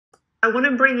I want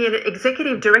to bring in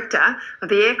Executive Director of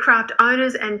the Aircraft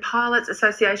Owners and Pilots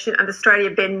Association of Australia,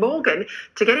 Ben Morgan,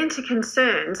 to get into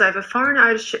concerns over foreign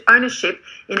ownership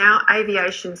in our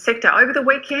aviation sector. Over the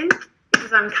weekend, it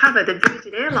was uncovered that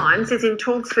Virgin Airlines is in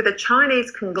talks with a Chinese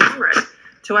conglomerate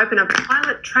to open a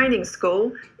pilot training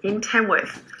school in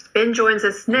Tamworth. Ben joins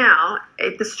us now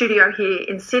at the studio here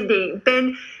in Sydney.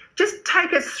 Ben, just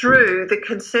take us through the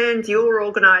concerns your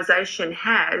organisation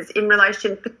has in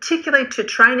relation particularly to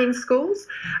training schools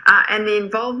and the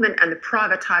involvement and the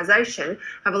privatisation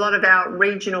of a lot of our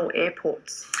regional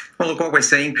airports. Well, look, what we're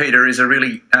seeing, Peter, is a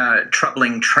really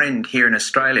troubling trend here in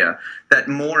Australia, that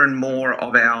more and more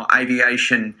of our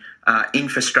aviation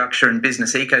infrastructure and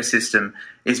business ecosystem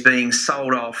is being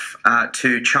sold off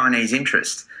to Chinese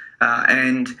interests.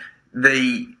 And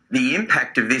the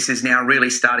impact of this is now really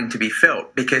starting to be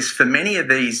felt, because for many of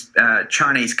these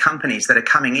Chinese companies that are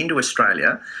coming into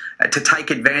Australia to take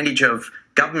advantage of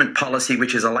government policy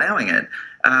which is allowing it,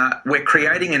 we're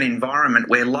creating an environment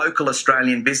where local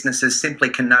Australian businesses simply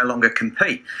can no longer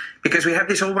compete, because we have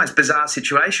this almost bizarre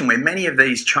situation where many of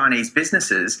these Chinese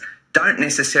businesses don't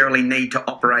necessarily need to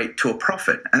operate to a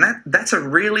profit. And that's a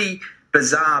really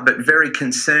bizarre but very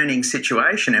concerning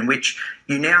situation in which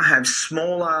you now have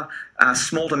small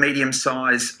to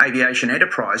medium-sized aviation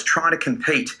enterprise trying to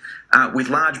compete with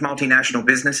large multinational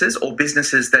businesses, or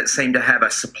businesses that seem to have a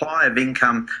supply of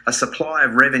income, a supply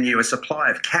of revenue, a supply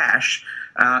of cash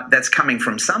that's coming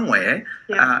from somewhere.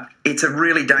 Yeah. It's a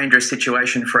really dangerous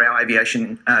situation for our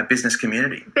aviation business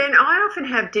community. Ben, I often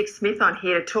have Dick Smith on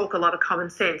here to talk a lot of common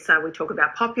sense. We talk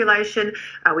about population,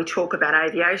 we talk about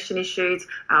aviation issues,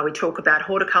 we talk about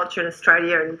horticulture in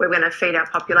Australia, and we're going to feed our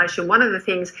population. One of the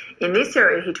things in this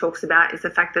area he talks about is the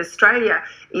fact that Australia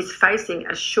is facing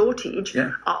a shortage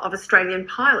of Australian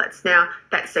pilots. Now,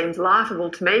 that seems laughable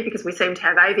to me because we seem to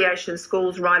have aviation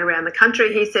schools right around the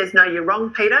country. He says, no, you're wrong,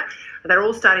 Peter. They're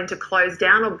all starting to close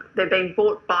down, or they're being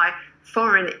bought by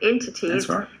foreign entities. That's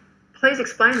right. Please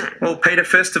explain that. Well, Peter,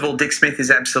 first of all, Dick Smith is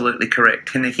absolutely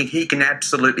correct, and he can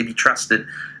absolutely be trusted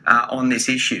on this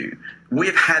issue.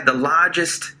 We've had the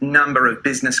largest number of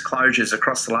business closures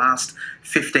across the last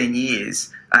 15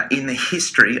 years in the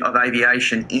history of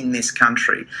aviation in this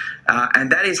country.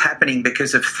 And that is happening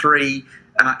because of three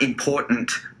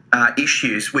important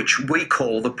issues which we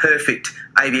call the perfect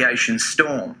aviation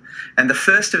storm. And the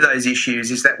first of those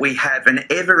issues is that we have an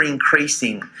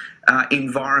ever-increasing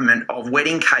environment of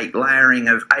wedding cake layering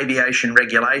of aviation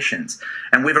regulations.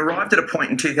 And we've arrived at a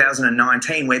point in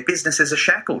 2019 where businesses are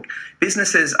shackled.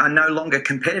 Businesses are no longer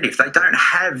competitive. They don't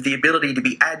have the ability to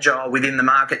be agile within the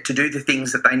market to do the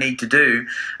things that they need to do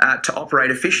to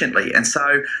operate efficiently. And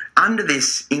so under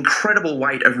this incredible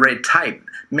weight of red tape,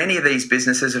 many of these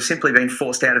businesses have simply been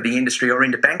forced out of the industry or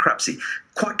into bankruptcy.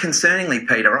 Quite concerningly,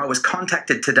 Peter, I was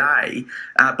contacted today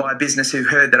by a business who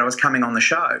heard that I was coming on the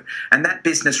show. And that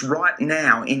business right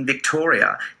now in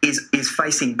Victoria is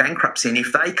facing bankruptcy. And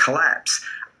if they collapse,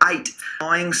 8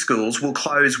 flying schools will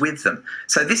close with them.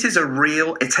 So this is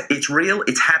it's real,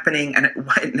 it's happening, and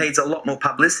it needs a lot more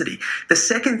publicity. The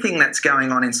second thing that's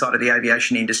going on inside of the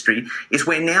aviation industry is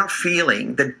we're now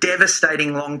feeling the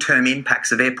devastating long-term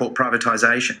impacts of airport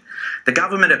privatisation. The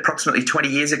government approximately 20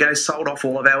 years ago sold off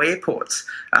all of our airports.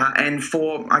 And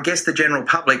for, I guess, the general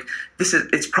public,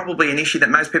 it's probably an issue that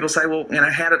most people say, well,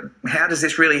 how does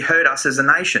this really hurt us as a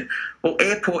nation? Well,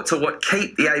 airports are what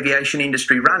keep the aviation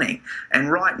industry running.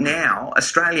 And right now,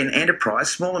 Australian enterprise,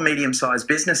 small and medium-sized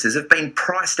businesses have been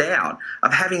priced out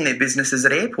of having their businesses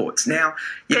at airports. Now,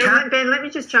 Ben, let me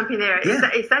just jump in there. Yeah.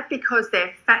 Is that because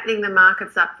they're fattening the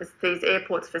markets up for these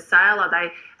airports for sale? Are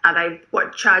they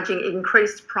charging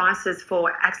increased prices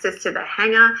for access to the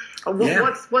hangar?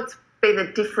 What's been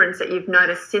the difference that you've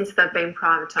noticed since they've been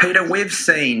privatised? Peter, we've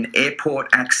seen airport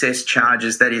access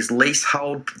charges, that is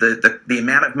leasehold, the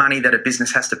amount of money that a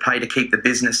business has to pay to keep the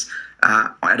business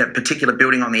at a particular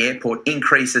building on the airport,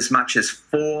 increase as much as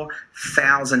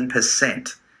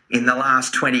 4,000% in the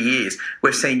last 20 years.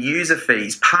 We've seen user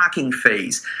fees, parking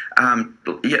fees,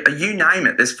 you name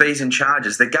it, there's fees and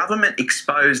charges. The government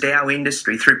exposed our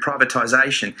industry through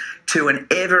privatisation to an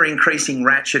ever-increasing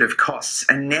ratchet of costs.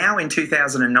 And now in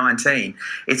 2019,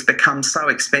 it's become so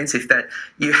expensive that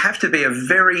you have to be a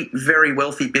very, very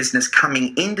wealthy business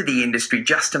coming into the industry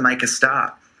just to make a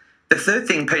start. The third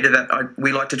thing, Peter, that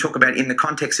we like to talk about in the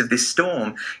context of this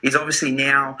storm is obviously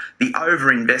now the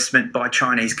overinvestment by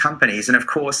Chinese companies. And of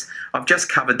course, I've just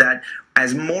covered that.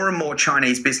 As more and more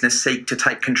Chinese business seek to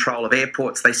take control of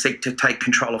airports, they seek to take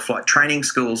control of flight training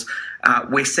schools,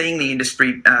 we're seeing the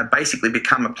industry basically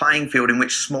become a playing field in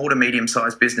which small to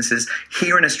medium-sized businesses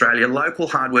here in Australia, local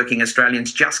hardworking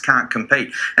Australians, just can't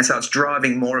compete. And so it's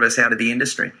driving more of us out of the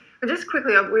industry. But just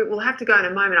quickly, we'll have to go in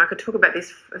a moment. I could talk about this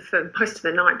for most of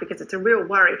the night because it's a real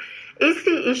worry. Is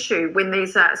the issue when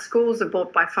these schools are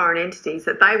bought by foreign entities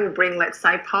that they will bring, let's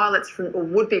say, pilots from or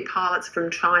would-be pilots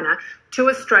from China to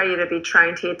Australia to be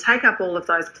trained here, take up all of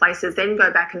those places, then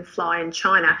go back and fly in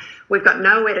China? We've got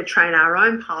nowhere to train our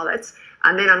own pilots.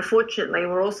 And then, unfortunately,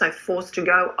 we're also forced to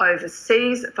go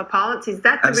overseas for pilots. Is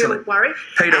that the Absolutely. real worry?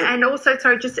 Peter. And also,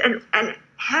 sorry, and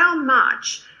how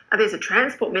much... There's a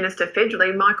Transport Minister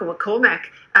federally, Michael McCormack,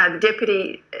 the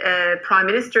Deputy Prime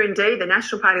Minister, indeed, the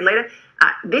National Party leader.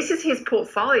 This is his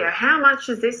portfolio. How much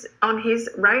is this on his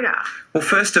radar? Well,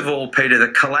 first of all, Peter, the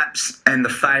collapse and the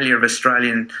failure of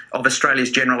Australia's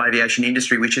general aviation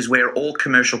industry, which is where all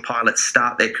commercial pilots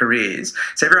start their careers.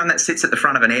 So everyone that sits at the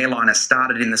front of an airliner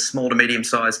started in the small to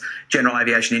medium-sized general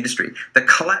aviation industry. The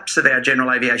collapse of our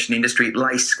general aviation industry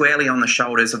lay squarely on the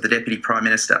shoulders of the Deputy Prime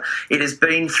Minister. It has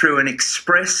been through an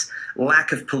express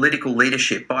lack of political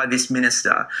leadership by this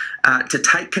minister to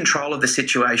take control of the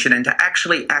situation and to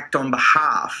actually act on behalf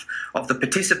of the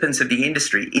participants of the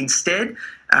industry. Instead,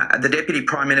 the Deputy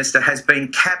Prime Minister has been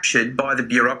captured by the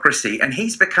bureaucracy and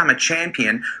he's become a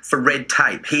champion for red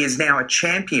tape. He is now a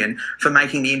champion for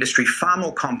making the industry far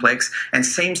more complex and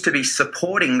seems to be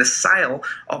supporting the sale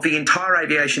of the entire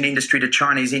aviation industry to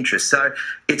Chinese interests. So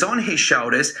it's on his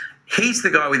shoulders. He's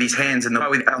the guy with his hands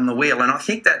on the wheel, and I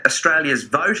think that Australia's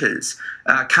voters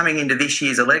coming into this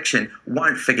year's election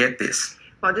won't forget this.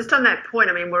 Well, just on that point,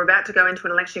 I mean, we're about to go into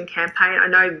an election campaign. I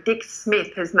know Dick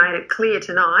Smith has made it clear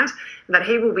tonight that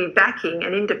he will be backing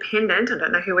an independent, I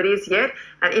don't know who it is yet,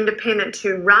 an independent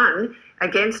to run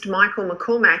against Michael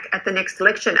McCormack at the next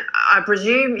election. I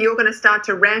presume you're going to start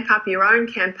to ramp up your own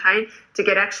campaign to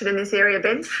get action in this area,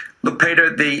 Ben? Look,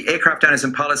 Peter, the Aircraft Owners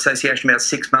and Pilots Association about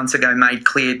 6 months ago made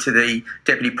clear to the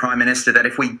Deputy Prime Minister that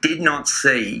if we did not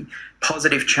see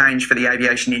positive change for the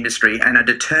aviation industry and a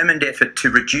determined effort to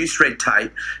reduce red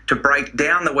tape, to break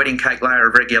down the wedding cake layer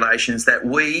of regulations, that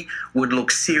we would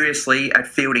look seriously at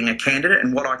fielding a candidate.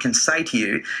 And what I can say to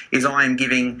you is I am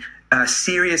giving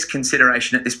serious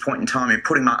consideration at this point in time in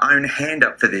putting my own hand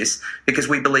up for this, because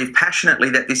we believe passionately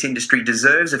that this industry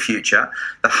deserves a future.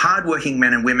 The hardworking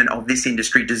men and women of this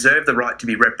industry deserve the right to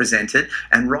be represented,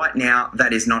 and right now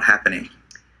that is not happening.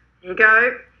 There you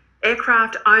go.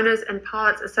 Aircraft Owners and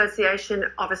Pilots Association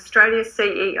of Australia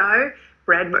CEO,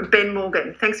 Ben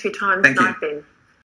Morgan. Thanks for your time tonight, Ben.